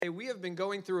we have been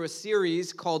going through a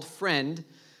series called Friend.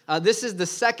 This is the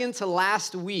second to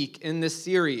last week in this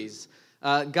series.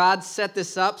 God set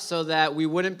this up so that we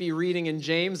wouldn't be reading in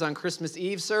James on Christmas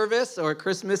Eve service or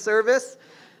Christmas service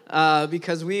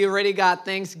because we already got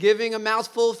Thanksgiving a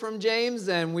mouthful from James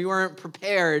and we weren't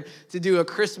prepared to do a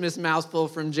Christmas mouthful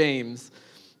from James.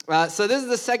 So this is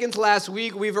the second to last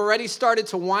week. We've already started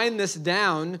to wind this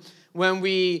down when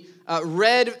we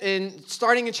read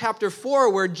starting in chapter 4,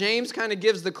 where James kind of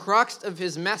gives the crux of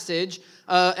his message,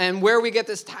 and where we get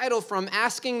this title from,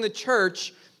 asking the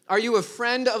church, are you a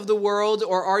friend of the world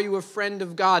or are you a friend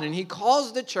of God? And he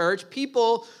calls the church,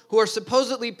 people who are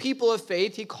supposedly people of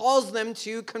faith, he calls them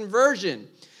to conversion.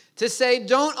 To say,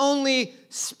 don't only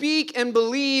speak and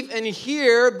believe and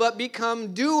hear, but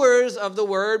become doers of the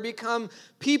word, become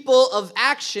people of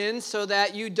action so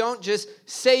that you don't just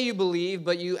say you believe,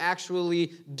 but you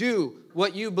actually do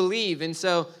what you believe. And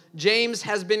so James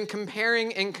has been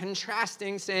comparing and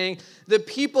contrasting, saying the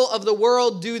people of the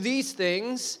world do these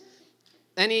things,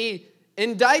 and he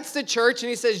indicts the church and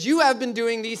he says, you have been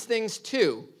doing these things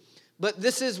too, but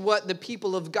this is what the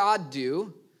people of God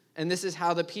do. And this is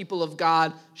how the people of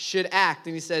God should act.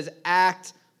 And he says,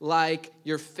 act like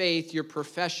your faith, your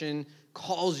profession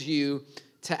calls you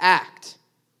to act.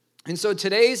 And so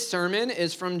today's sermon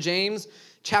is from James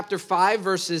chapter 5,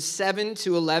 verses 7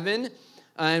 to 11.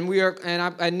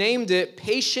 I named it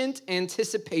Patient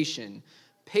Anticipation.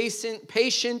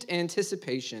 Patient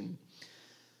Anticipation.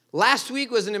 Last week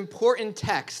was an important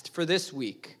text for this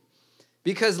week.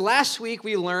 Because last week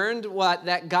we learned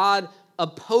that God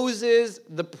opposes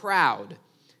the proud.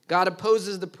 God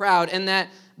opposes the proud, and that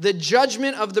the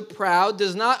judgment of the proud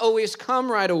does not always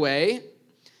come right away.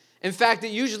 In fact,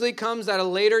 it usually comes at a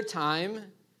later time.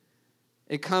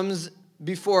 It comes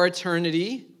before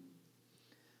eternity.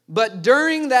 But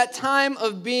during that time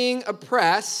of being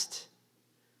oppressed,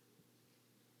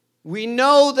 we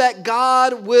know that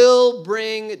God will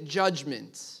bring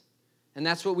judgment. And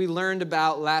that's what we learned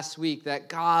about last week, that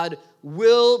God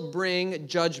will bring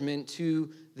judgment to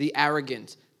the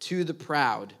arrogant, to the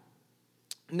proud.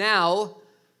 Now,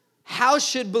 how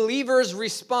should believers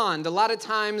respond? A lot of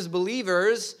times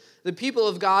believers, the people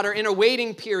of God, are in a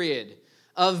waiting period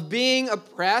of being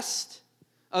oppressed,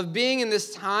 of being in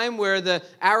this time where the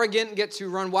arrogant get to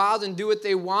run wild and do what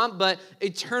they want, but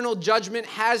eternal judgment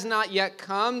has not yet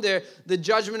come. The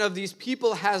judgment of these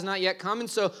people has not yet come. And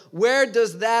so where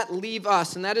does that leave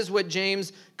us? And that is what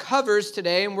James covers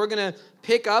today. And we're going to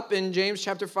pick up in James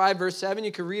chapter 5, verse 7.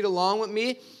 You can read along with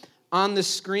me on the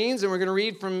screens. And we're going to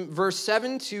read from verse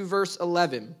 7 to verse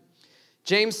 11.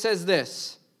 James says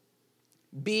this,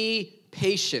 "Be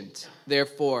patient,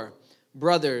 therefore,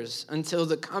 brothers, until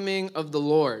the coming of the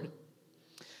Lord.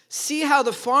 See how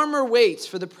the farmer waits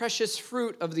for the precious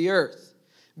fruit of the earth,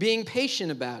 being patient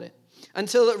about it,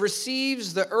 until it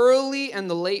receives the early and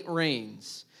the late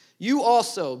rains. You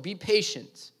also be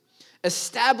patient.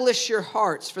 Establish your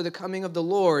hearts, for the coming of the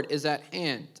Lord is at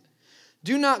hand.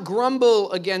 Do not grumble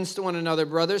against one another,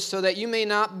 brothers, so that you may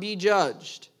not be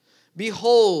judged.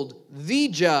 Behold, the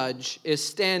judge is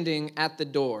standing at the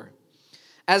door.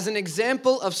 As an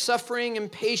example of suffering and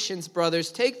patience,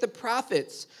 brothers, take the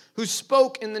prophets who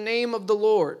spoke in the name of the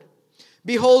Lord.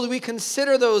 Behold, we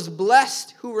consider those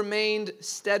blessed who remained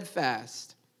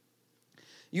steadfast.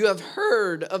 You have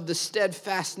heard of the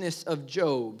steadfastness of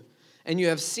Job, and you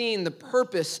have seen the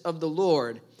purpose of the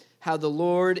Lord, how the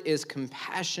Lord is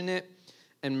compassionate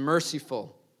and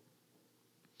merciful."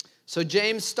 So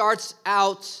James starts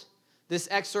out this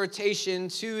exhortation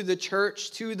to the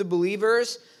church, to the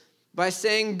believers, by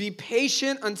saying, be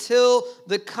patient until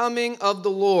the coming of the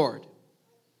Lord.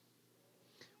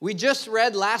 We just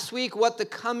read last week what the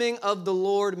coming of the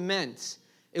Lord meant.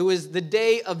 It was the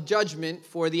day of judgment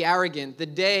for the arrogant, the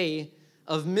day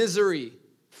of misery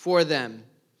for them.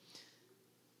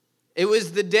 It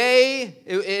is the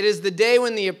day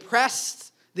when the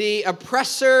oppressed, the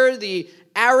oppressor, the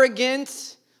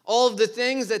arrogant, all of the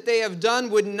things that they have done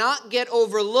would not get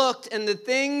overlooked, and the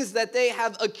things that they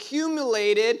have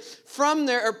accumulated from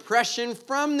their oppression,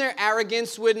 from their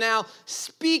arrogance, would now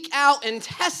speak out and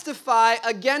testify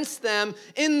against them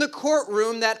in the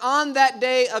courtroom, that on that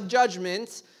day of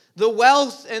judgment, the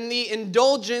wealth and the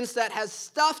indulgence that has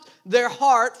stuffed their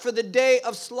heart for the day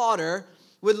of slaughter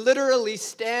would literally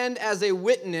stand as a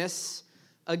witness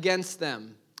against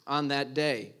them on that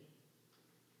day.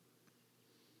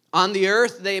 On the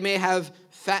earth, they may have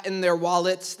fattened their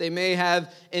wallets. They may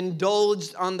have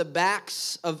indulged on the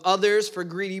backs of others for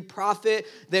greedy profit.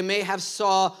 They may have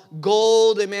saw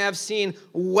gold. They may have seen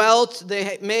wealth.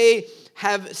 They may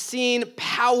have seen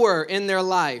power in their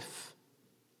life.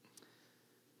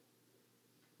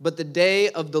 But the day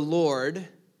of the Lord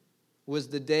was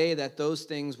the day that those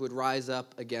things would rise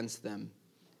up against them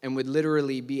and would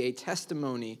literally be a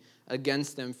testimony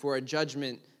against them for a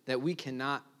judgment that we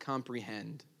cannot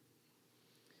comprehend.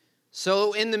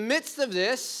 So in the midst of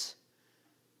this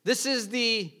is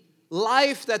the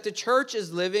life that the church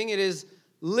is living. It is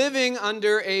living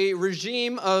under a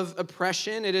regime of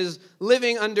oppression. It is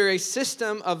living under a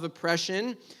system of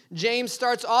oppression. James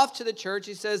starts off to the church.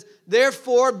 He says,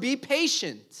 therefore, be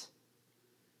patient.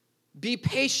 Be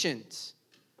patient.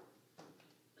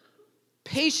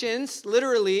 Patience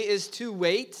literally is to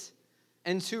wait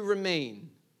and to remain.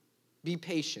 Be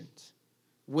patient.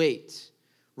 Wait.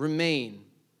 Remain.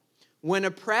 When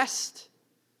oppressed,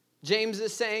 James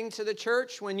is saying to the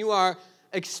church, when you are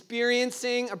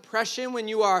experiencing oppression, when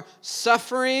you are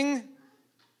suffering,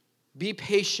 be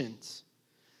patient.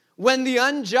 When the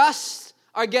unjust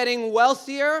are getting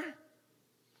wealthier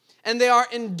and they are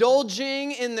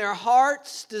indulging in their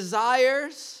heart's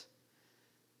desires,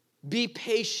 be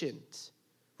patient.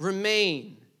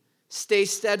 Remain. Stay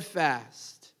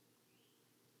steadfast.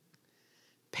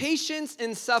 Patience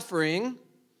in suffering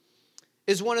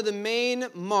is one of the main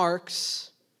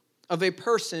marks of a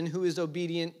person who is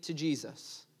obedient to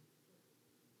Jesus.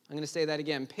 I'm going to say that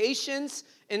again. Patience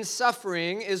in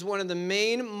suffering is one of the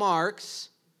main marks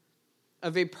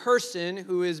of a person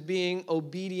who is being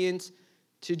obedient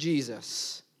to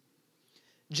Jesus.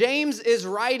 James is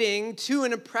writing to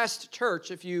an oppressed church,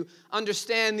 if you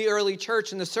understand the early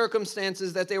church and the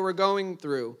circumstances that they were going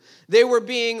through. They were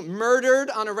being murdered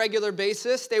on a regular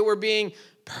basis. They were being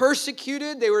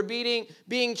persecuted. They were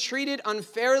being treated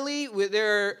unfairly.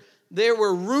 There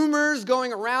were rumors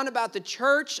going around about the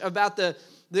church, about the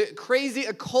crazy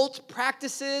occult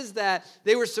practices that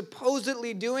they were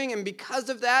supposedly doing, and because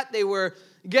of that, they were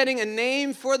getting a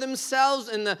name for themselves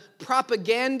in the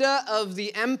propaganda of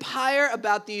the empire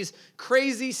about these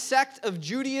crazy sect of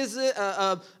Judaism,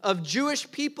 of Jewish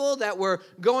people that were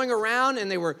going around, and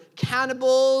they were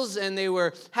cannibals, and they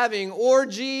were having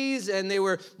orgies, and they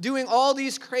were doing all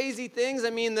these crazy things. I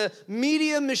mean, the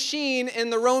media machine in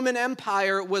the Roman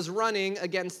Empire was running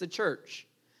against the church.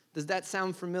 Does that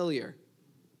sound familiar?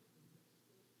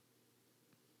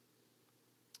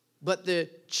 But the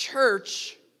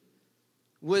church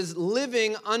was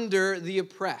living under the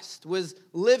oppressed, was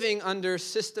living under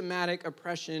systematic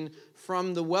oppression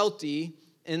from the wealthy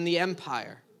in the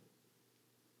empire.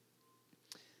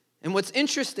 And what's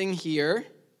interesting here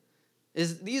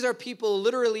is these are people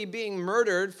literally being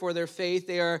murdered for their faith.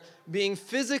 They are being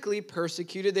physically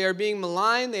persecuted. They are being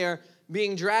maligned. They are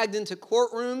being dragged into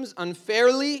courtrooms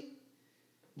unfairly.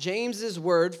 James's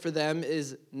word for them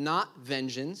is not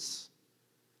vengeance.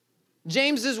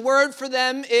 James's word for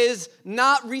them is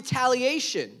not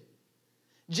retaliation.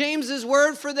 James's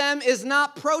word for them is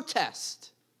not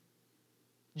protest.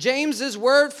 James's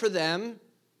word for them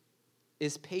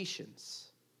is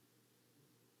patience.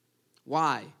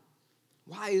 Why?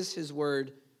 Why is his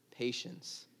word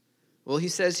patience? Well, he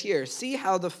says here, see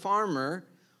how the farmer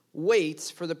waits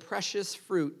for the precious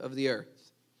fruit of the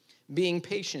earth, being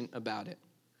patient about it,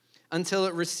 until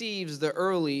it receives the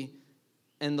early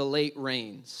and the late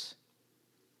rains.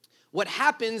 What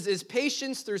happens is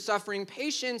patience through suffering,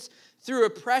 patience through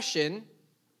oppression,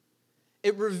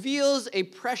 it reveals a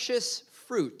precious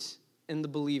fruit in the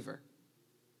believer.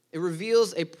 It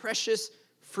reveals a precious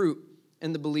fruit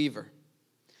in the believer.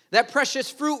 That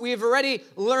precious fruit we have already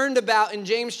learned about in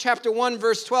James chapter 1,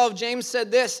 verse 12. James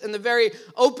said this in the very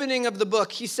opening of the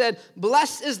book. He said,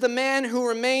 "Blessed is the man who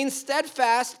remains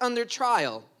steadfast under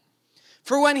trial.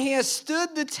 For when he has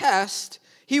stood the test,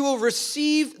 he will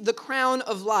receive the crown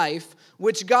of life,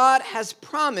 which God has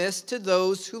promised to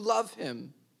those who love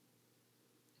him."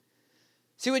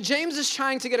 See, what James is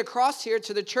trying to get across here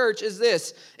to the church is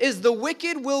this, is the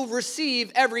wicked will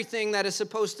receive everything that is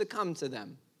supposed to come to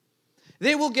them.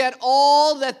 They will get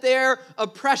all that their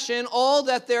oppression, all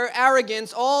that their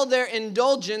arrogance, all their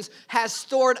indulgence has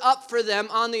stored up for them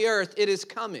on the earth. It is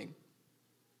coming.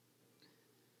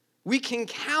 We can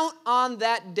count on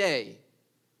that day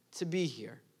to be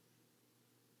here.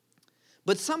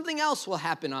 But something else will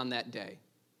happen on that day.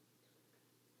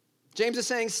 James is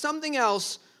saying something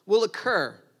else will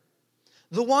occur.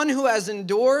 The one who has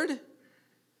endured,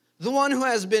 the one who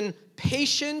has been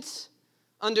patient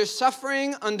under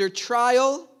suffering, under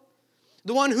trial,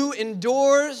 the one who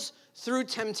endures through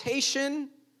temptation,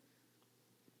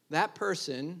 that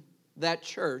person, that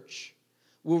church,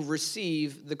 will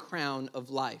receive the crown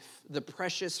of life, the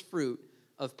precious fruit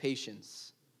of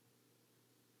patience.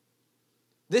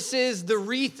 This is the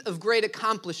wreath of great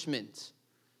accomplishment.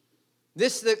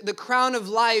 The crown of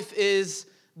life is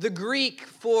the Greek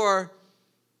for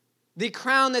the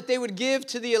crown that they would give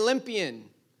to the Olympian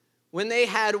when they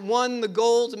had won the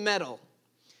gold medal.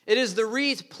 It is the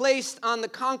wreath placed on the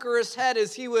conqueror's head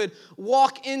as he would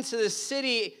walk into the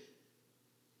city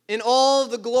in all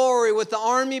the glory with the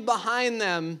army behind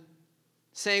them,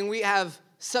 saying, "We have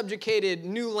subjugated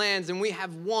new lands and we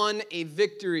have won a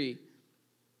victory."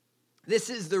 This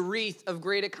is the wreath of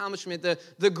great accomplishment,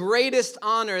 the greatest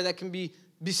honor that can be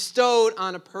bestowed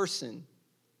on a person.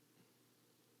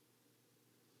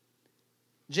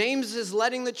 James is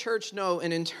letting the church know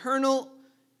an eternal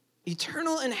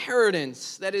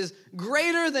inheritance that is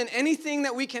greater than anything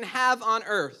that we can have on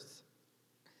earth.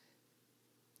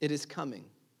 It is coming.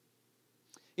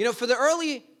 You know, for the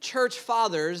early church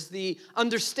fathers, the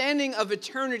understanding of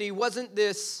eternity wasn't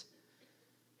this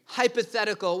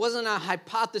hypothetical, it wasn't a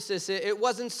hypothesis, it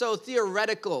wasn't so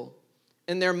theoretical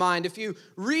in their mind. If you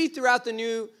read throughout the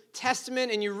New Testament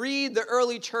and you read the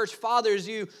early church fathers,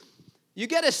 you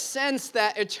get a sense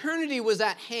that eternity was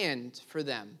at hand for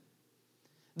them.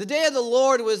 The day of the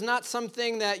Lord was not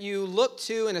something that you looked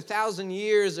to in 1,000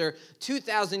 years or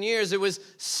 2,000 years. It was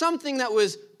something that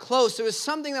was close. It was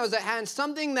something that was at hand,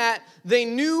 something that they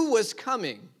knew was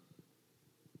coming.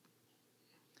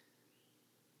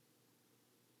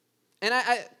 And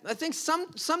I think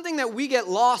something that we get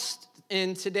lost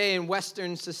in today in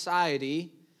Western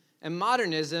society and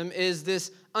modernism is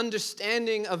this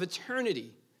understanding of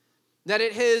eternity. That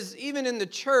it has, even in the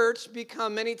church,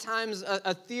 become many times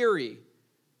a theory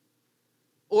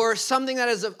or something that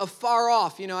is afar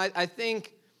off. You know, I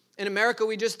think in America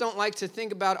we just don't like to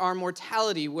think about our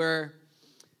mortality, where,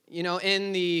 you know,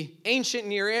 in the ancient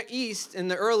Near East, in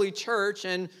the early church,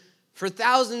 and for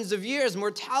thousands of years,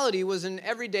 mortality was an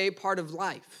everyday part of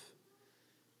life.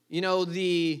 You know,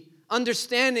 the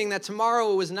understanding that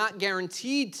tomorrow was not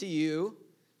guaranteed to you,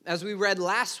 as we read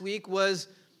last week, was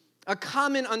a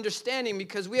common understanding.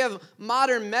 Because we have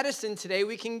modern medicine today,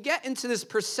 we can get into this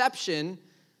perception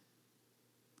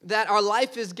that our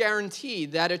life is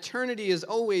guaranteed, that eternity is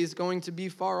always going to be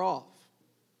far off.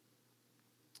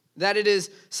 That it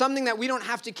is something that we don't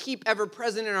have to keep ever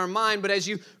present in our mind. But as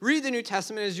you read the New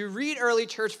Testament, as you read early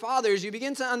church fathers, you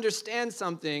begin to understand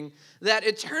something, that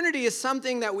eternity is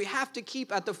something that we have to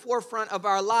keep at the forefront of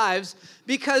our lives,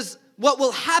 because what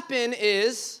will happen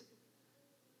is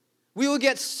we will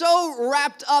get so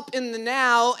wrapped up in the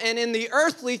now and in the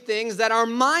earthly things that our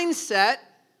mindset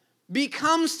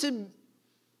becomes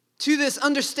to this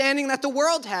understanding that the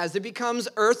world has. It becomes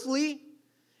earthly,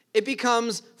 it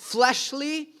becomes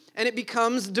fleshly, and it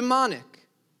becomes demonic.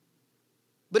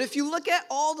 But if you look at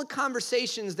all the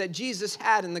conversations that Jesus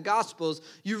had in the Gospels,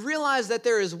 you realize that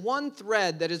there is one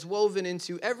thread that is woven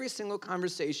into every single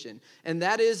conversation, and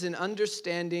that is an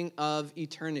understanding of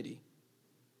eternity.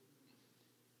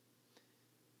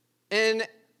 And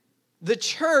the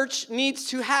church needs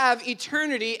to have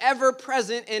eternity ever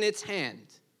present in its hand.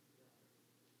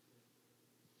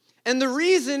 And the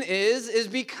reason is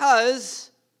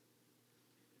because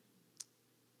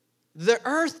the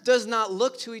earth does not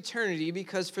look to eternity,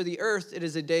 because for the earth it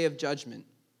is a day of judgment.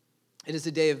 It is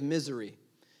a day of misery.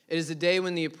 It is a day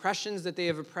when the oppressions that they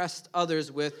have oppressed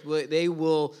others with, they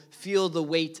will feel the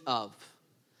weight of.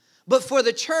 But for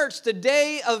the church, the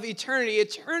day of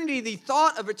eternity, the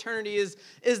thought of eternity is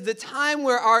the time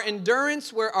where our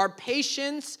endurance, where our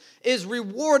patience is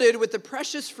rewarded with the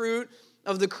precious fruit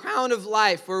of the crown of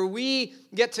life, where we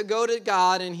get to go to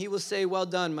God and He will say, "Well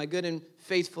done, my good and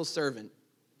faithful servant."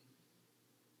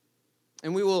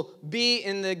 And we will be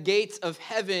in the gates of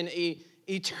heaven,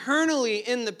 eternally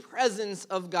in the presence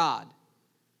of God,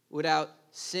 without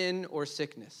sin or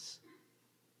sickness.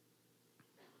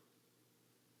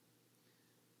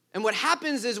 And what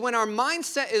happens is, when our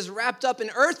mindset is wrapped up in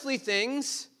earthly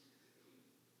things,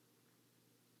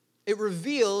 it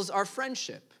reveals our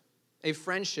friendship, a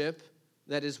friendship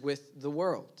that is with the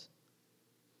world.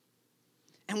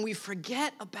 And we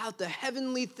forget about the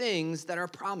heavenly things that are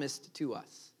promised to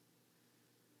us.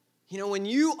 You know, when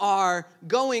you are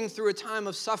going through a time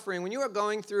of suffering, when you are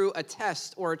going through a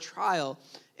test or a trial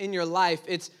in your life,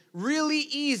 it's really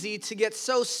easy to get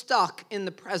so stuck in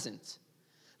the present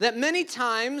that many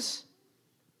times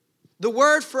the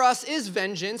word for us is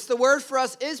vengeance, the word for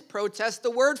us is protest, the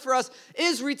word for us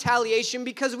is retaliation,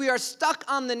 because we are stuck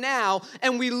on the now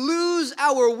and we lose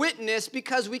our witness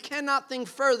because we cannot think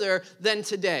further than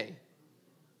today.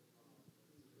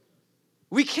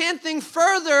 We can't think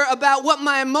further about what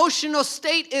my emotional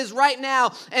state is right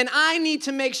now, and I need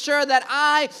to make sure that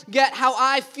I get how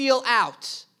I feel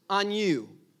out on you.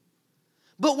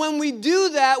 But when we do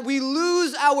that, we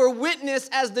lose our witness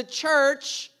as the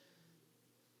church,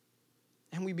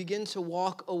 and we begin to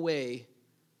walk away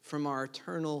from our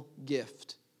eternal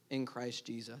gift in Christ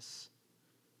Jesus.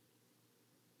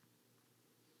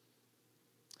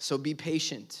 So be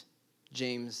patient,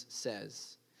 James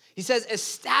says. He says,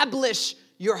 establish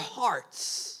your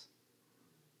hearts.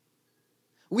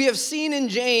 We have seen in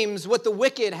James what the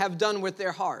wicked have done with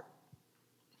their heart.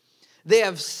 They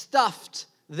have stuffed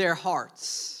their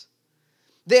hearts.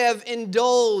 They have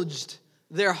indulged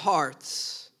their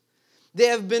hearts. They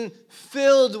have been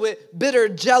filled with bitter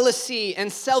jealousy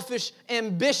and selfish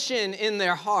ambition in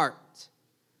their heart.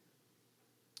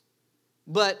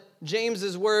 But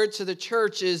James's word to the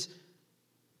church is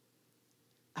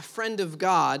a friend of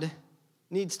God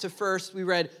needs to first, we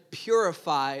read,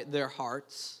 purify their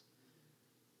hearts.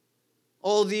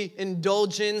 All the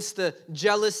indulgence, the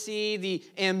jealousy, the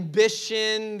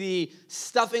ambition, the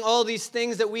stuffing, all these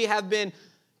things that we have been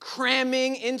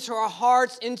cramming into our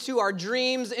hearts, into our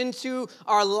dreams, into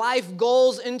our life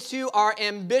goals, into our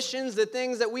ambitions, the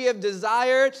things that we have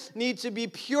desired need to be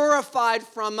purified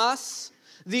from us.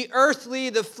 The earthly,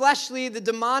 the fleshly, the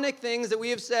demonic things that we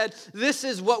have said, this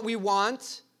is what we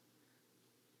want.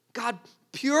 God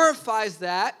purifies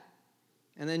that.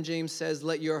 And then James says,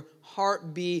 let your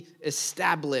heart be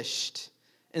established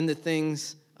in the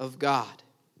things of God.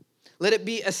 Let it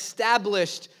be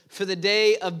established for the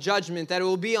day of judgment, that it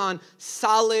will be on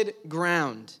solid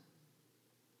ground.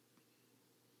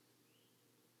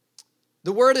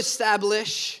 The word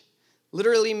establish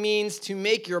literally means to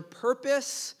make your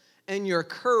purpose and your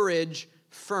courage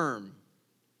firm.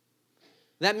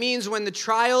 That means when the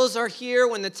trials are here,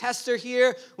 when the tests are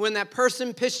here, when that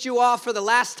person pissed you off for the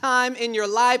last time in your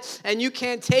life and you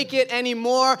can't take it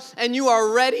anymore and you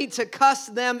are ready to cuss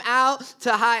them out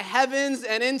to high heavens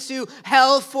and into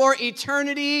hell for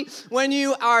eternity, when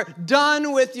you are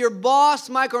done with your boss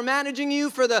micromanaging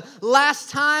you for the last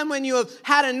time, when you have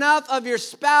had enough of your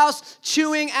spouse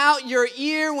chewing out your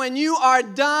ear, when you are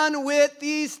done with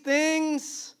these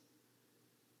things,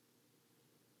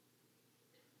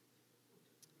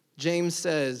 James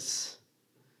says,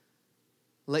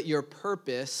 let your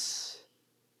purpose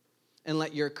and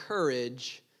let your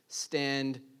courage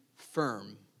stand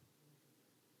firm.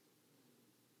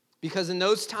 Because in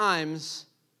those times,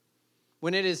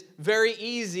 when it is very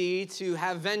easy to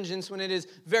have vengeance, when it is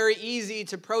very easy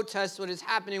to protest what is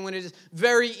happening, when it is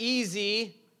very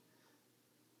easy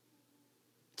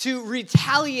to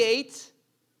retaliate,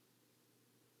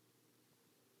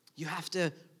 you have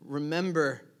to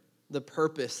remember the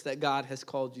purpose that God has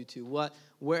called you to.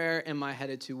 Where am I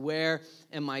headed to? Where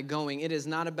am I going? It is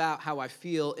not about how I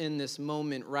feel in this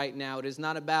moment right now. It is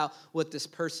not about what this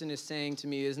person is saying to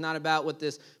me. It is not about what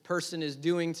this person is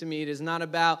doing to me. It is not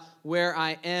about where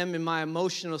I am in my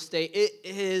emotional state. It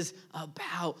is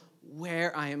about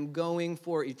where I am going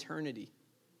for eternity.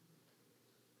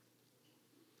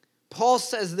 Paul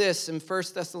says this in 1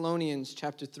 Thessalonians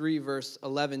chapter 3, verse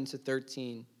 11 to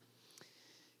 13.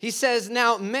 He says,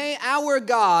 now may our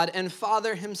God and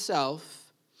Father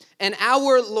himself and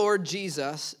our Lord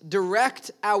Jesus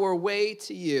direct our way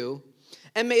to you,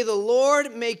 and may the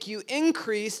Lord make you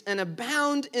increase and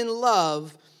abound in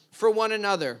love for one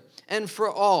another and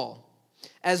for all,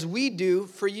 as we do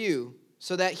for you,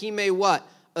 so that he may what?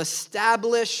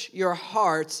 Establish your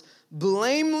hearts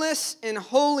blameless in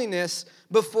holiness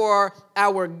before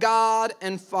our God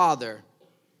and Father,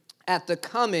 at the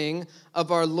coming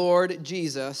of our Lord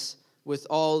Jesus with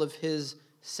all of his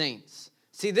saints.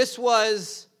 See, this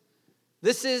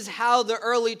is how the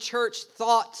early church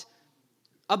thought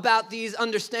about these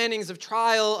understandings of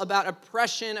trial, about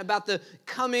oppression, about the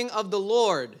coming of the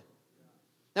Lord.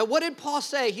 Now, what did Paul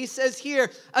say? He says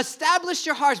here, establish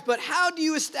your hearts. But how do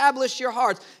you establish your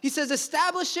hearts? He says,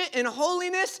 establish it in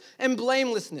holiness and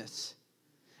blamelessness.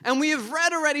 And we have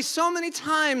read already so many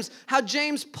times how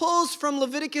James pulls from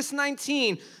Leviticus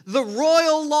 19, the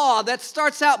royal law that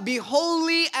starts out, be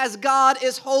holy as God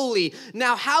is holy.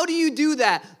 Now, how do you do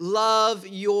that? Love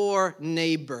your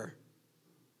neighbor.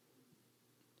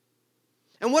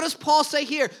 And what does Paul say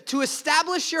here? To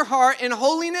establish your heart in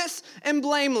holiness and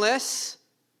blameless,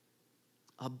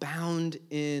 abound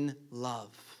in love.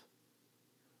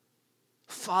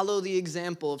 Follow the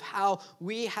example of how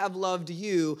we have loved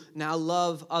you. Now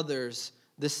love others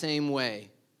the same way.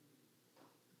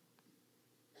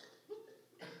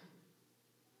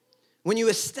 When you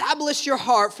establish your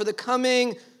heart for the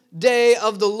coming day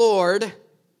of the Lord,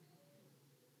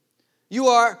 you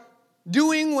are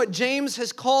doing what James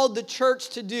has called the church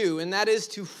to do, and that is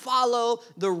to follow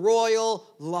the royal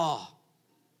law.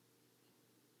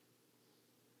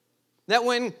 That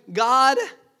when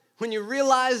you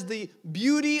realize the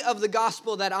beauty of the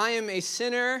gospel, that I am a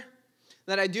sinner,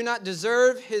 that I do not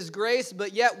deserve his grace,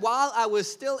 but yet while I was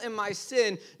still in my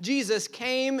sin, Jesus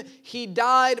came, he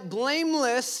died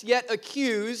blameless yet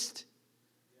accused,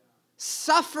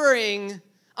 suffering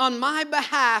on my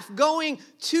behalf, going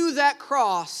to that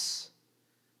cross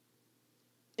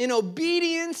in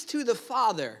obedience to the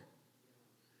Father.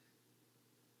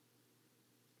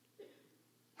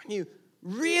 When you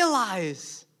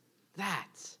realize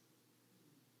that,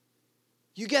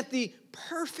 you get the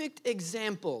perfect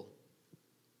example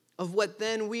of what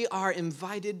then we are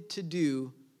invited to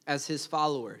do as his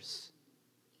followers.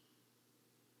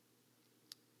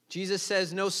 Jesus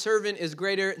says, no servant is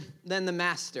greater than the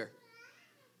master.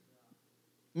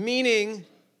 Meaning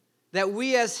that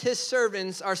we as his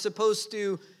servants are supposed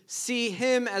to see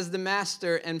him as the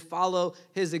master and follow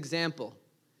his example.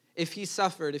 If he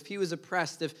suffered, if he was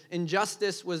oppressed, if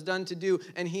injustice was done to do,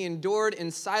 and he endured in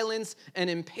silence and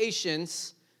in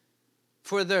patience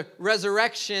for the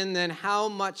resurrection, then how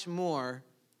much more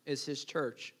is his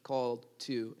church called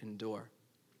to endure?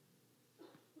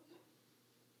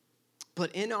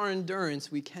 But in our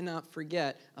endurance, we cannot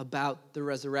forget about the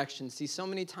resurrection. See, so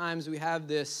many times we have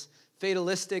this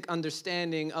fatalistic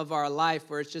understanding of our life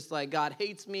where it's just like, God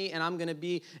hates me and I'm going to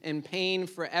be in pain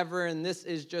forever and this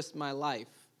is just my life.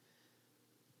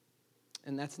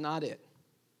 And that's not it.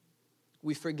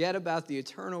 We forget about the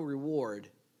eternal reward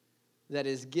that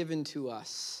is given to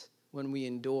us when we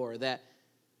endure. That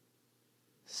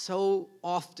so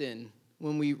often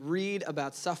when we read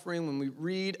about suffering, when we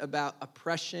read about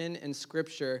oppression in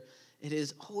Scripture, it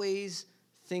is always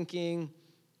thinking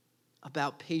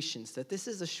about patience, that this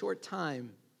is a short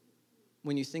time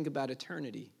when you think about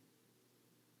eternity.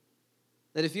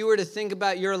 That if you were to think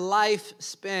about your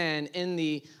lifespan in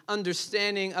the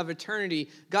understanding of eternity,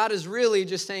 God is really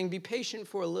just saying, be patient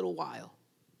for a little while.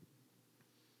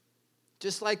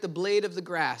 Just like the blade of the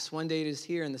grass, one day it is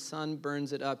here and the sun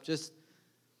burns it up. Just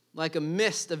like a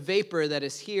mist, a vapor that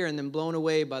is here and then blown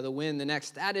away by the wind the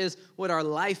next. That is what our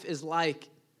life is like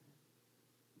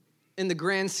in the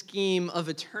grand scheme of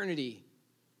eternity.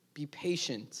 Be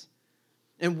patient.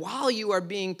 And while you are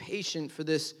being patient for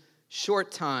this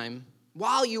short time,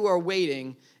 while you are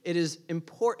waiting, it is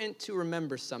important to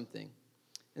remember something.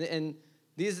 And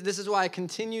this is why I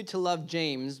continue to love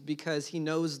James, because he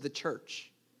knows the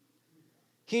church.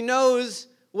 He knows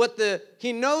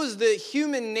the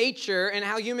human nature and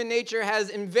how human nature has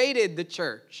invaded the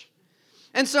church.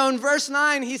 And so in verse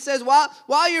 9, he says,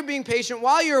 while you're being patient,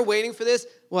 while you're waiting for this,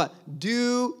 what?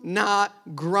 Do not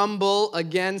grumble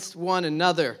against one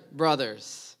another,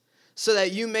 brothers, so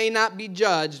that you may not be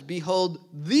judged. Behold,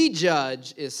 the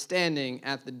judge is standing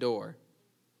at the door.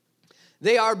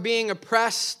 They are being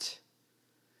oppressed.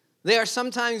 They are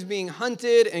sometimes being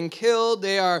hunted and killed.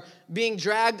 They are being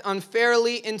dragged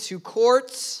unfairly into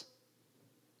courts.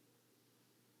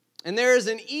 And there is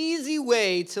an easy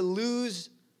way to lose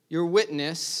your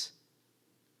witness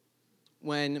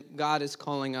when God is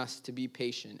calling us to be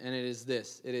patient. And it is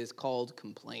this. It is called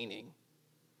complaining.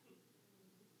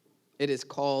 It is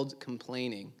called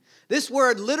complaining. This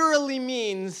word literally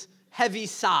means heavy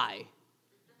sigh.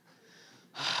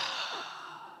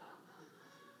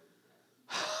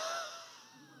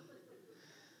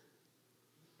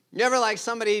 You ever like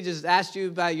somebody just asked you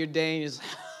about your day and just,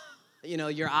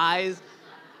 your eyes,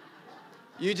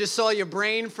 you just saw your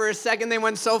brain for a second, they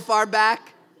went so far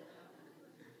back.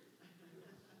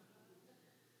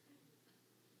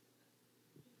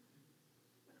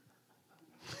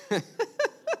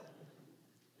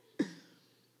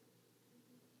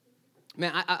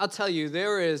 Man, I'll tell you,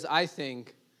 there is, I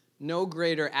think, no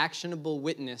greater actionable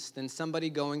witness than somebody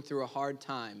going through a hard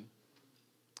time.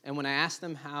 And when I ask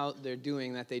them how they're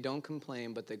doing, that they don't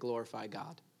complain, but they glorify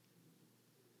God.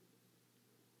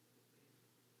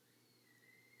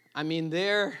 I mean,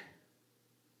 it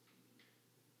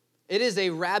is a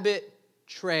rabbit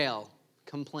trail,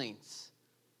 complaints.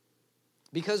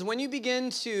 Because when you begin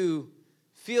to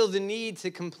feel the need to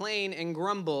complain and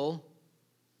grumble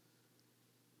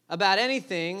about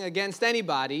anything against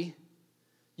anybody,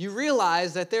 you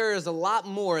realize that there is a lot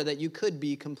more that you could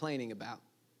be complaining about.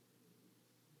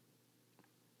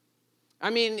 I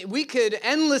mean, we could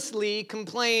endlessly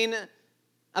complain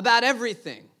about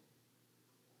everything.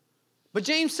 But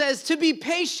James says, to be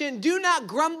patient, do not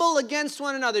grumble against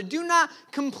one another. Do not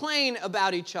complain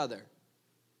about each other.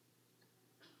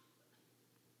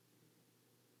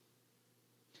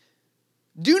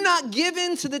 Do not give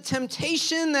in to the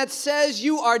temptation that says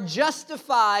you are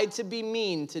justified to be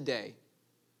mean today.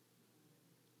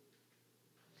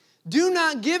 Do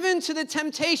not give in to the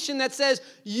temptation that says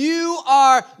you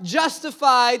are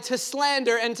justified to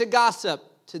slander and to gossip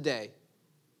today.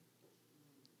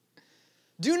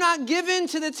 Do not give in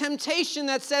to the temptation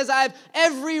that says, I have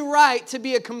every right to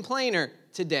be a complainer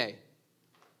today.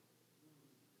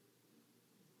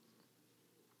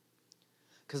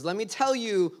 Because let me tell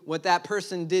you what that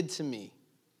person did to me.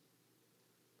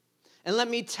 And let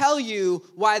me tell you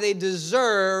why they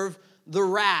deserve the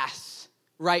wrath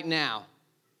right now.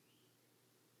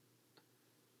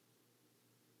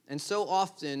 And so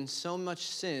often, so much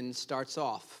sin starts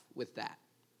off with that.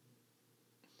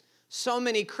 So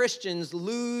many Christians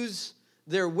lose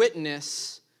their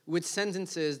witness with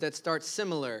sentences that start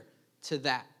similar to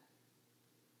that.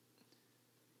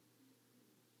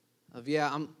 Of,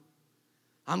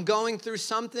 I'm going through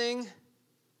something,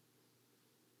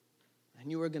 and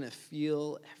you are going to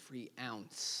feel every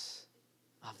ounce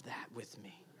of that with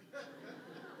me.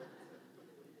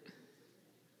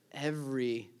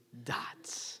 Every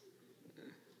dot.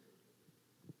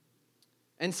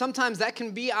 And sometimes that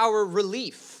can be our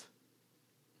relief.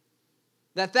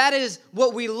 That is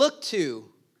what we look to.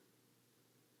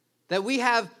 That we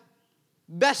have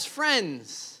best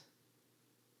friends.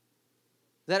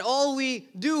 That all we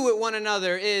do with one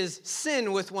another is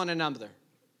sin with one another.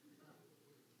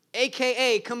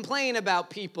 AKA complain about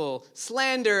people,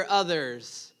 slander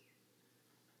others.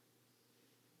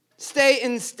 Stay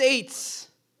in states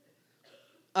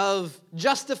of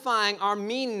justifying our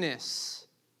meanness.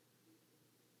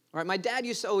 All right, my dad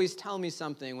used to always tell me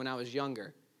something when I was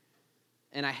younger.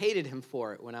 And I hated him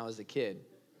for it when I was a kid.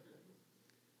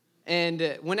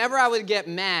 And whenever I would get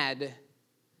mad,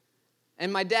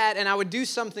 and I would do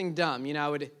something dumb. I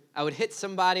would hit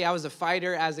somebody. I was a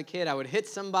fighter as a kid. I would hit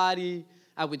somebody.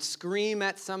 I would scream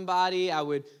at somebody. I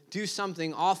would do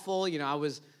something awful. I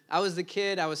was the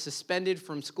kid. I was suspended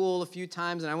from school a few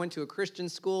times, and I went to a Christian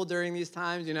school during these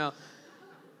times.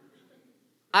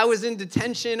 I was in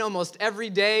detention almost every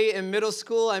day in middle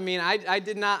school.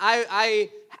 I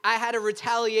had a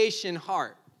retaliation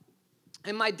heart.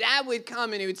 And my dad would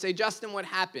come and he would say, Justin, what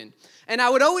happened? And I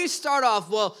would always start off,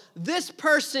 well, this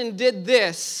person did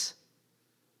this.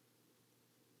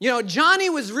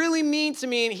 Johnny was really mean to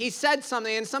me and he said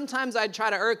something, and sometimes I'd try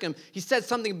to irk him. He said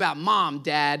something about mom,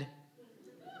 Dad.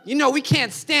 We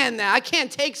can't stand that. I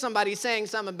can't take somebody saying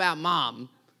something about mom,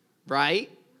 right?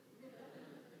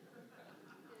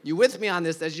 You with me on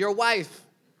this as your wife?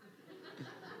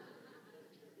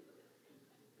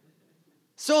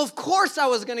 So of course I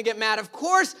was going to get mad. Of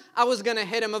course I was going to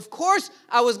hit him. Of course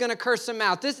I was going to curse him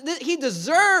out. He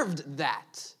deserved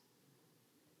that.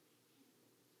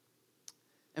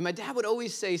 And my dad would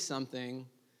always say something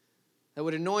that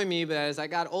would annoy me, but as I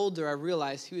got older, I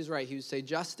realized he was right. He would say,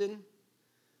 Justin,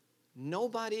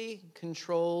 nobody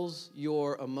controls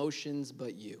your emotions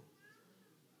but you.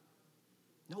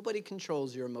 Nobody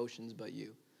controls your emotions but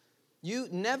you. You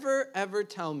never, ever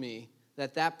tell me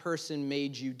that person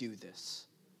made you do this.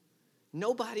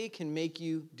 Nobody can make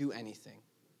you do anything.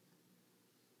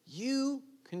 You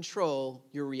control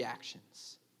your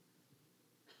reactions.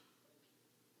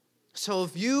 So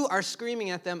if you are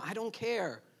screaming at them, I don't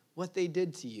care what they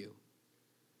did to you.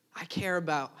 I care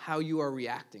about how you are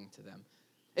reacting to them.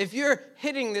 If you're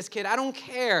hitting this kid, I don't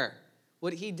care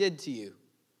what he did to you.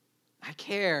 I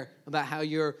care about how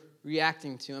you're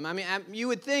reacting to him. You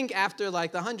would think after the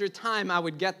 100th time I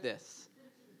would get this.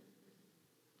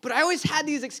 But I always had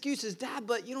these excuses. Dad,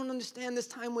 but you don't understand, this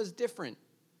time was different.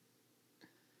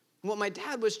 What my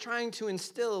dad was trying to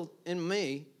instill in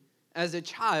me as a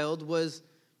child was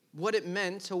what it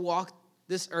meant to walk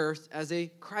this earth as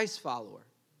a Christ follower.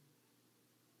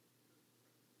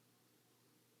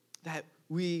 That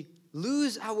we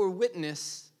lose our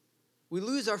witness, we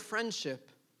lose our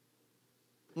friendship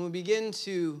when we begin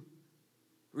to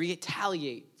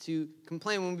retaliate, to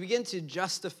complain, when we begin to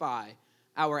justify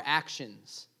our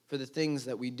actions for the things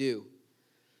that we do.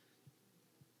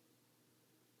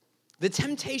 The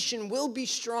temptation will be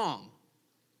strong.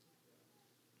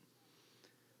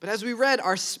 But as we read,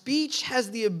 our speech has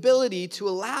the ability to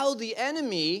allow the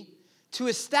enemy to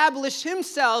establish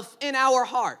himself in our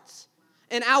hearts,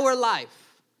 in our life.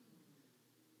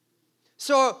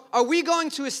 So are we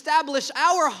going to establish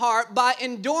our heart by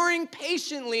enduring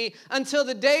patiently until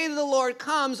the day of the Lord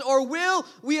comes, or will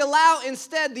we allow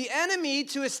instead the enemy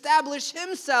to establish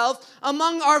himself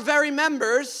among our very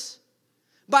members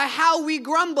by how we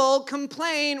grumble,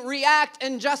 complain, react,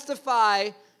 and justify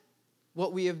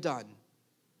what we have done?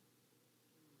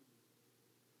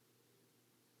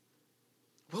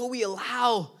 Will we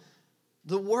allow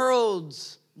the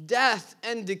world's death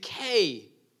and decay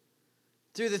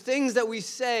through the things that we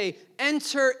say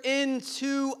enter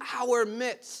into our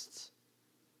midst?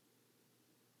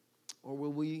 Or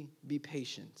will we be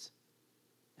patient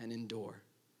and endure?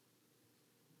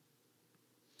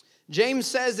 James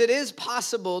says it is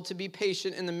possible to be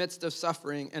patient in the midst of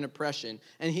suffering and oppression,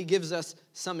 and he gives us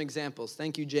some examples.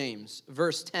 Thank you, James.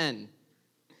 Verse 10.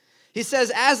 He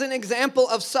says, as an example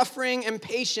of suffering and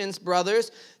patience,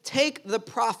 brothers, take the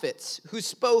prophets who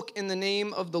spoke in the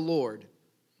name of the Lord.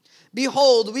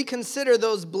 Behold, we consider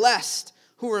those blessed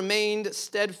who remained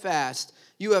steadfast.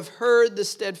 You have heard the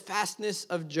steadfastness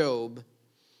of Job,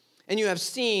 and you have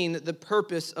seen the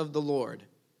purpose of the Lord.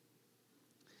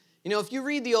 You know, if you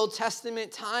read the Old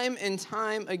Testament time and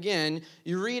time again,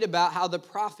 you read about how the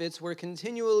prophets were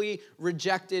continually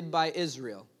rejected by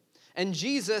Israel. And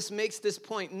Jesus makes this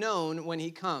point known when he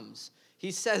comes.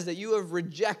 He says that you have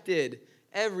rejected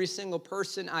every single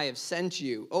person I have sent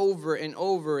you over and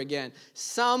over again.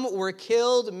 Some were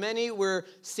killed. Many were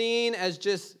seen as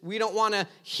just, we don't want to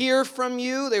hear from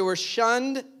you. They were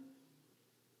shunned.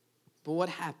 But what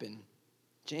happened?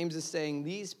 James is saying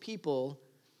these people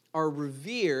are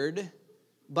revered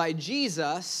by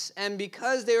Jesus, and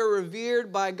because they are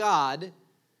revered by God,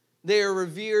 they are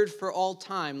revered for all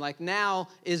time. Like now,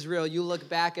 Israel, you look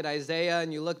back at Isaiah,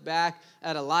 and you look back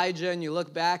at Elijah, and you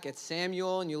look back at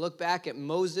Samuel, and you look back at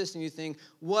Moses, and you think,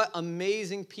 what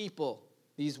amazing people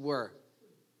these were.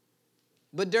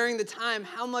 But during the time,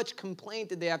 how much complaint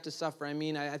did they have to suffer? I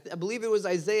mean, I believe it was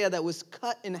Isaiah that was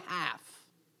cut in half,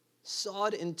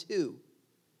 sawed in two.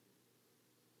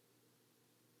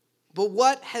 But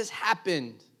what has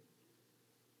happened?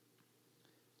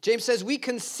 James says, we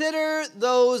consider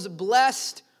those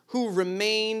blessed who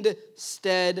remained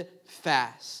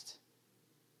steadfast.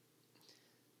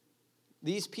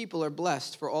 These people are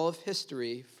blessed for all of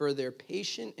history for their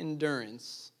patient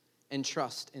endurance and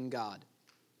trust in God.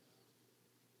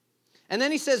 And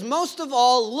then he says, most of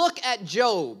all, look at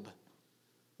Job.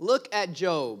 Look at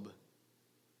Job.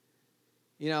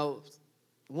 You know,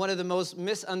 one of the most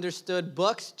misunderstood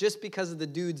books just because of the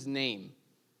dude's name.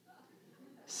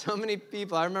 So many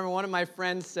people, I remember one of my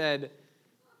friends said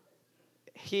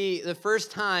the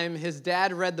first time his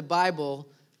dad read the Bible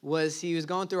was he was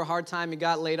going through a hard time, he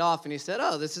got laid off, and he said,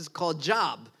 oh, this is called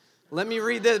Job. Let me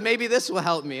read this, maybe this will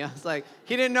help me. I was like,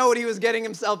 he didn't know what he was getting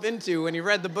himself into when he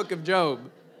read the book of Job.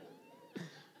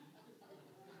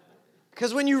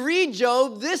 Because when you read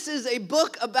Job, this is a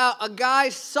book about a guy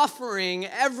suffering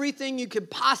everything you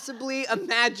could possibly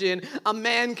imagine a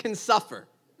man can suffer.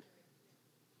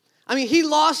 I mean, he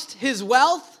lost his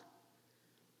wealth.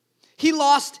 He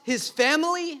lost his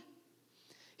family.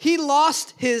 He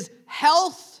lost his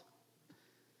health.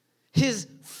 His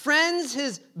friends,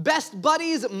 his best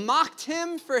buddies mocked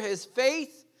him for his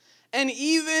faith. And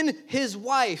even his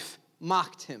wife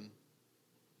mocked him.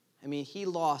 I mean, he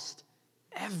lost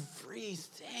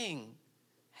everything.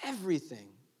 Everything.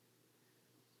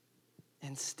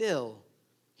 And still,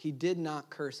 he did not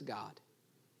curse God.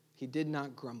 He did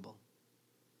not grumble.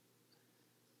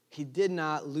 He did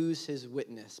not lose his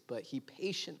witness, but he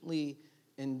patiently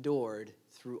endured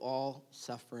through all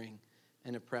suffering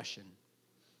and oppression.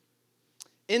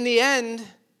 In the end,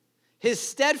 his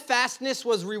steadfastness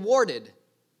was rewarded.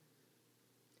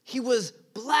 He was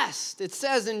blessed. It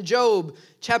says in Job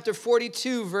chapter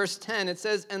 42, verse 10, it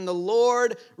says, and the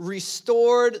Lord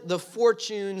restored the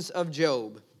fortunes of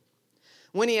Job.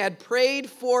 When he had prayed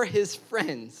for his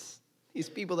friends, these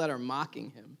people that are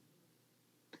mocking him,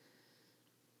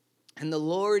 and the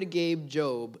Lord gave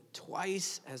Job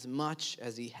twice as much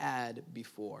as he had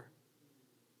before.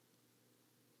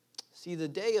 See, the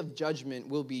day of judgment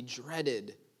will be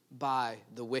dreaded by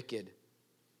the wicked.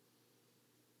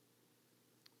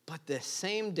 But the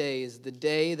same day is the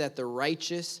day that the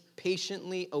righteous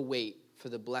patiently await for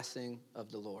the blessing of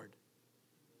the Lord.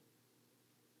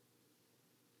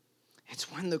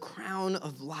 It's when the crown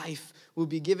of life will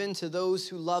be given to those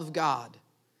who love God,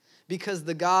 because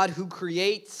the God who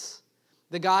creates,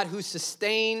 the God who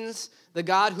sustains, the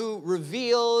God who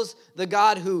reveals, the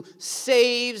God who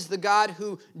saves, the God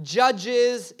who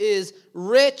judges is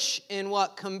rich in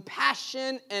what?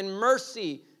 Compassion and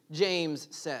mercy, James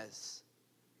says.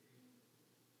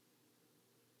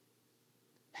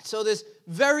 And so this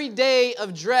very day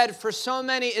of dread for so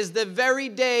many is the very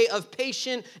day of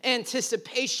patient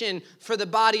anticipation for the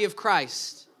body of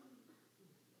Christ.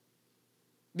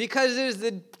 Because it is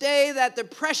the day that the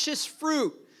precious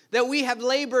fruit that we have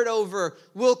labored over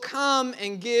will come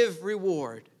and give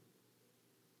reward.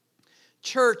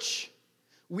 Church,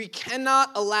 we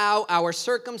cannot allow our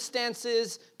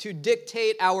circumstances to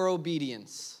dictate our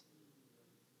obedience.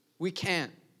 We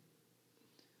can't.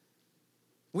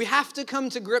 We have to come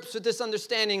to grips with this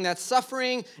understanding that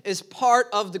suffering is part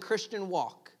of the Christian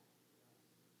walk.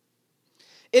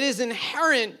 It is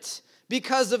inherent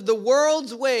because of the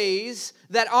world's ways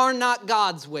that are not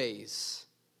God's ways.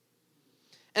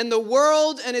 And the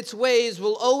world and its ways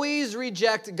will always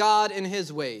reject God and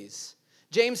his ways.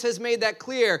 James has made that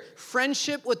clear.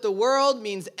 Friendship with the world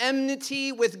means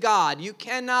enmity with God. You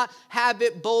cannot have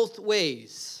it both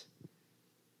ways.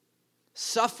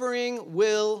 Suffering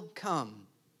will come.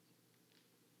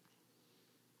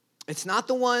 It's not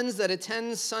the ones that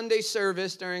attend Sunday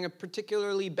service during a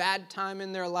particularly bad time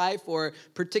in their life or a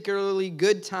particularly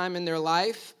good time in their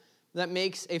life that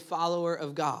makes a follower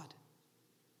of God.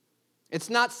 It's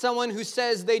not someone who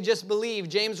says they just believe.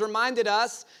 James reminded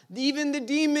us, even the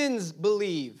demons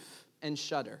believe and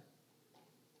shudder.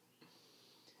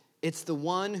 It's the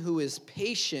one who is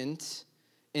patient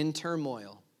in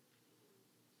turmoil,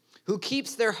 who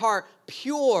keeps their heart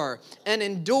pure and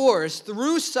endures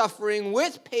through suffering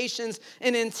with patience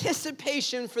in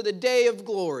anticipation for the day of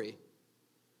glory.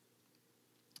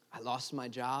 I lost my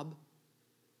job.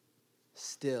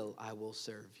 Still, I will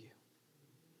serve you.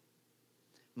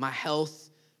 My health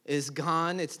is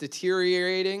gone. It's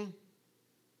deteriorating.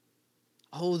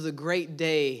 Oh, the great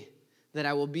day that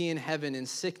I will be in heaven and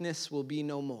sickness will be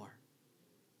no more.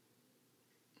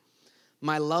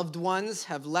 My loved ones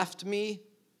have left me.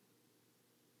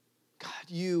 God,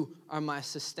 you are my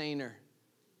sustainer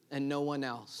and no one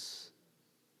else.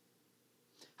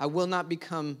 I will not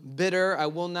become bitter. I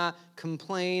will not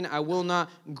complain. I will not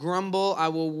grumble. I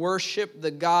will worship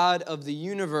the God of the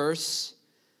universe,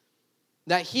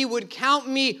 that he would count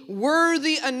me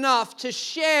worthy enough to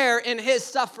share in his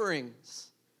sufferings.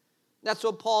 That's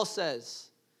what Paul says.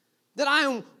 That I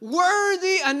am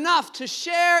worthy enough to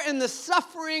share in the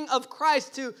suffering of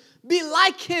Christ, to be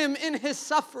like him in his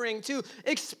suffering, to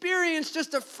experience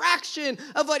just a fraction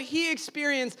of what he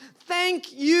experienced.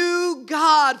 Thank you,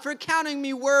 God, for counting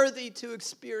me worthy to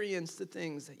experience the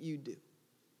things that you do,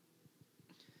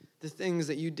 the things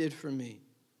that you did for me.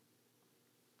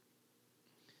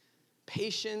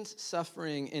 Patient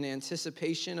suffering in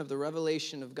anticipation of the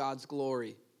revelation of God's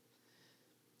glory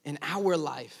in our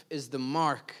life is the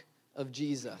mark of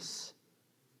Jesus.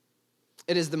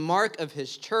 It is the mark of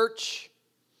his church,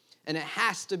 and it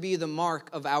has to be the mark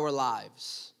of our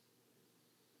lives.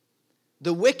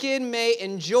 The wicked may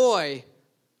enjoy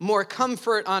more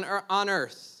comfort on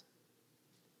earth,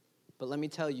 but let me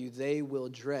tell you, they will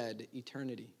dread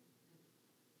eternity.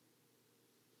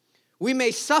 We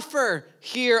may suffer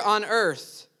here on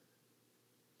earth,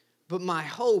 but my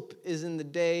hope is in the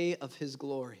day of his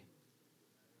glory.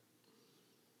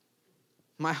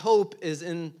 My hope is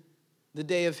in the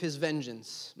day of his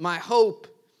vengeance. My hope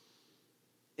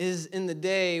is in the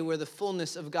day where the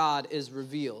fullness of God is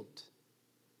revealed.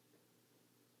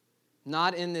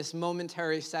 Not in this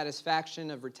momentary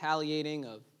satisfaction of retaliating,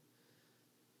 of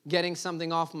getting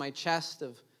something off my chest,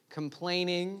 of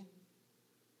complaining.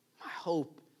 My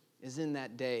hope is in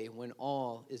that day when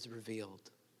all is revealed.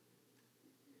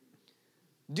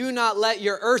 Do not let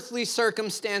your earthly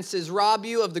circumstances rob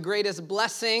you of the greatest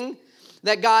blessing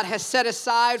that God has set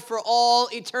aside for all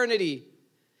eternity,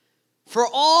 for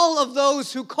all of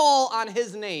those who call on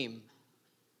his name.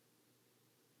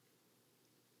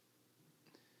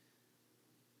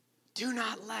 Do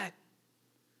not let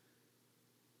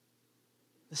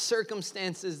the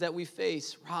circumstances that we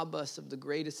face rob us of the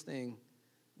greatest thing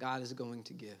God is going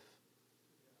to give.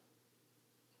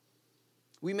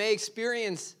 We may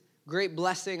experience great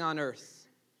blessing on earth.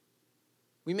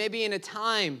 We may be in a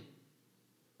time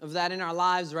of that in our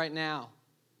lives right now.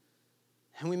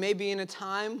 And we may be in a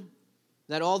time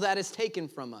that all that is taken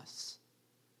from us.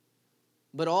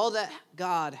 But all that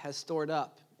God has stored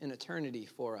up in eternity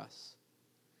for us,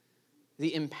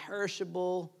 the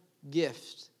imperishable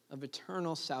gift of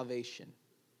eternal salvation,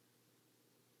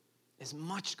 is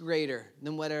much greater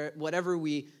than whatever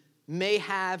we may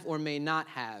have or may not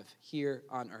have here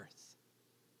on earth.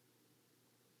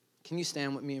 Can you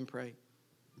stand with me and pray?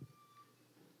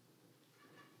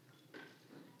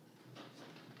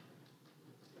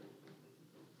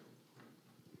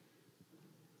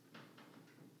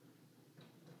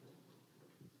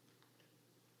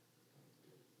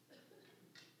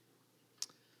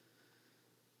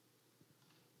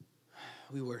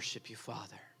 We worship you,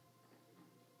 Father.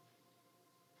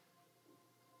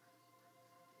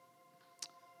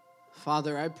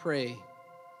 Father, I pray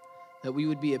that we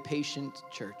would be a patient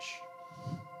church,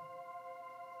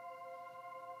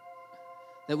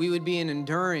 that we would be an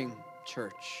enduring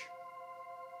church,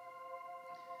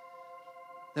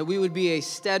 that we would be a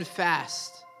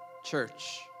steadfast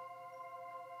church.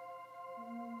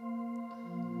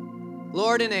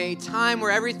 Lord, in a time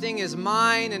where everything is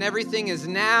mine and everything is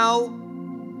now,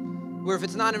 where if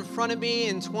it's not in front of me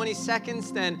in 20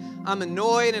 seconds, then I'm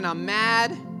annoyed and I'm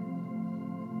mad,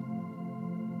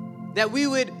 that we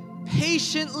would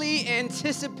patiently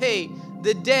anticipate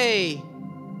the day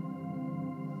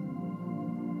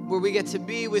where we get to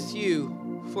be with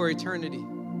you for eternity.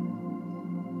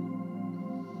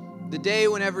 The day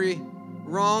when every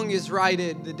wrong is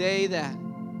righted, the day that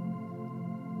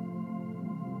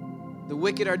the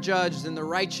wicked are judged and the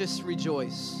righteous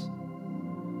rejoice.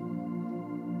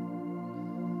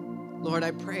 Lord,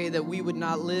 I pray that we would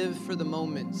not live for the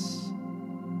moments,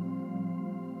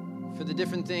 for the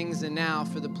different things and now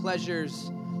for the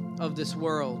pleasures of this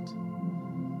world,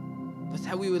 but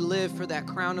that we would live for that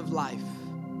crown of life,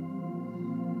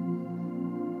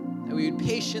 that we would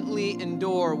patiently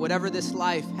endure whatever this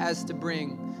life has to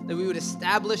bring, that we would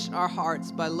establish our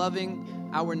hearts by loving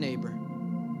our neighbor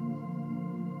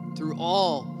through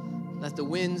all that the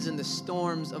winds and the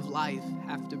storms of life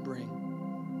have to bring.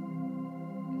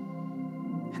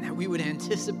 And that we would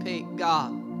anticipate,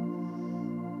 God,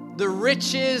 the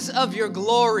riches of your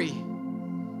glory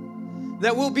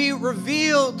that will be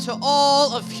revealed to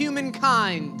all of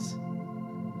humankind.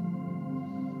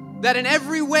 That in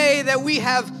every way that we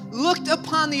have looked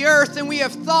upon the earth and we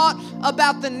have thought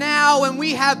about the now and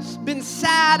we have been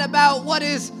sad about what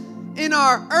is in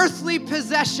our earthly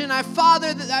possession, I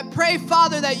pray,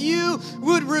 Father, that you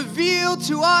would reveal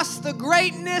to us the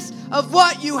greatness of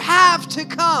what you have to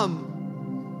come.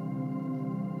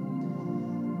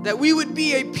 That we would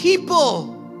be a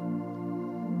people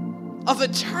of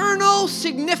eternal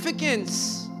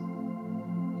significance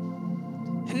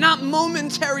and not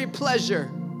momentary pleasure.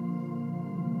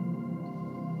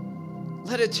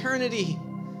 Let eternity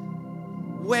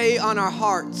weigh on our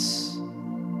hearts.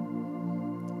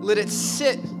 Let it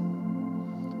sit,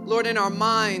 Lord, in our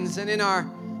minds and in our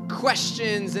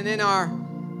questions and in our,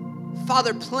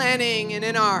 Father, planning and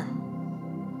in our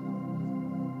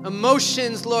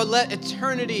emotions. Lord, let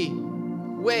eternity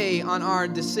weigh on our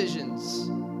decisions.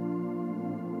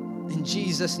 In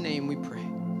Jesus' name we pray.